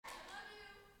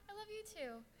love you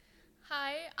too.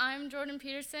 Hi, I'm Jordan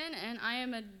Peterson, and I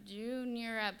am a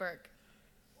junior at Burke.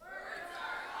 Words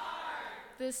are hard.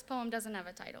 This poem doesn't have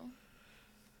a title.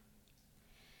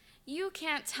 You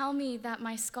can't tell me that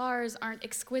my scars aren't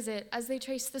exquisite as they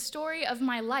trace the story of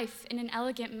my life in an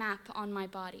elegant map on my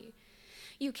body.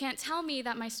 You can't tell me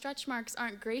that my stretch marks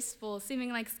aren't graceful,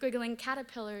 seeming like squiggling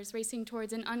caterpillars racing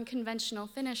towards an unconventional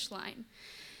finish line.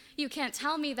 You can't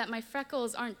tell me that my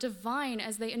freckles aren't divine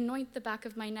as they anoint the back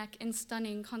of my neck in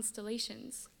stunning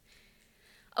constellations.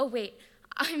 Oh wait,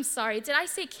 I'm sorry, did I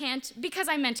say can't? Because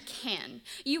I meant can.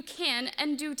 You can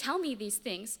and do tell me these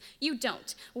things. You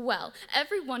don't. Well,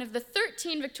 every one of the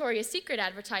 13 Victoria's Secret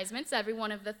advertisements, every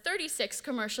one of the 36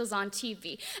 commercials on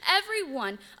TV, every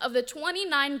one of the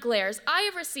 29 glares I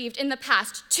have received in the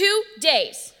past 2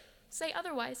 days say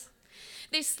otherwise.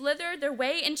 They slither their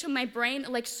way into my brain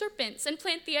like serpents and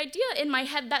plant the idea in my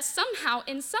head that somehow,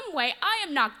 in some way, I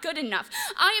am not good enough.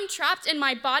 I am trapped in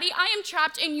my body. I am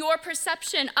trapped in your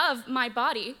perception of my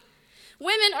body.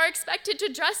 Women are expected to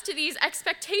dress to these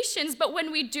expectations, but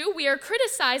when we do, we are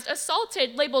criticized,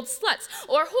 assaulted, labeled sluts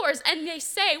or whores, and they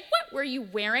say, "What were you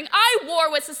wearing?" I wore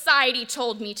what society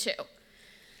told me to.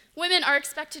 Women are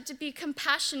expected to be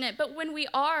compassionate, but when we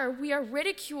are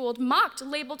ridiculed, mocked,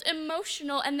 labeled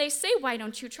emotional, and they say, "Why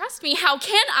don't you trust me?" How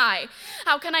can I?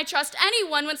 How can I trust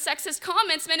anyone when sexist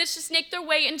comments manage to snake their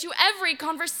way into every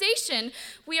conversation?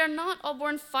 We are not all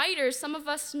born fighters, some of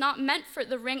us not meant for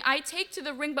the ring. I take to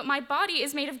the ring, but my body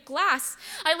is made of glass.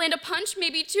 I land a punch,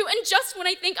 maybe two, and just when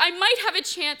I think I might have a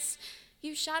chance,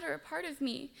 you shatter a part of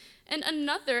me. And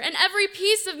another, and every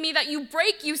piece of me that you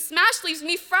break, you smash, leaves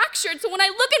me fractured, so when I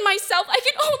look at myself, I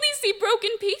can only see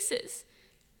broken pieces.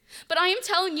 But I am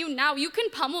telling you now, you can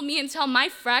pummel me until my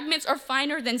fragments are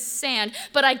finer than sand,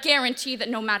 but I guarantee that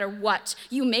no matter what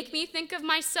you make me think of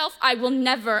myself, I will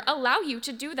never allow you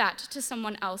to do that to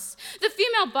someone else. The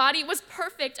female body was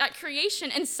perfect at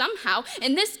creation, and somehow,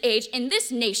 in this age, in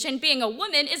this nation, being a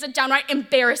woman is a downright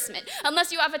embarrassment,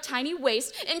 unless you have a tiny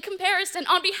waist. In comparison,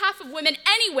 on behalf of women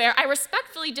anywhere, I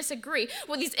respectfully disagree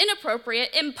with these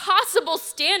inappropriate, impossible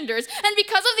standards, and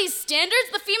because of these standards,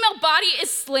 the female body is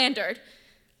slandered.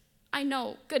 I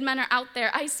know, good men are out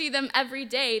there. I see them every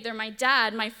day. They're my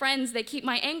dad, my friends. They keep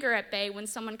my anger at bay. When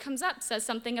someone comes up, says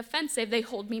something offensive, they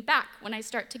hold me back when I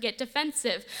start to get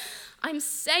defensive. I'm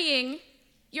saying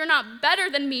you're not better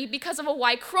than me because of a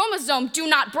Y chromosome. Do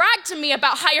not brag to me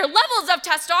about higher levels of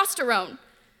testosterone.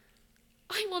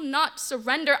 I will not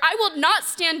surrender. I will not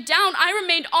stand down. I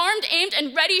remained armed, aimed,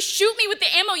 and ready. Shoot me with the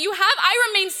ammo you have. I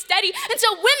remain steady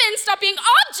until women stop being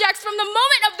objects from the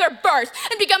moment of their birth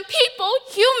and become people,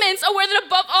 humans, aware that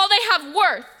above all they have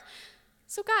worth.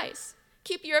 So guys,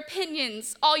 keep your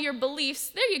opinions, all your beliefs.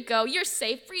 There you go. You're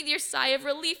safe. Breathe your sigh of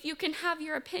relief. You can have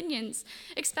your opinions.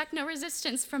 Expect no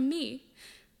resistance from me,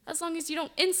 as long as you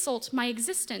don't insult my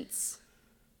existence.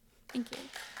 Thank you.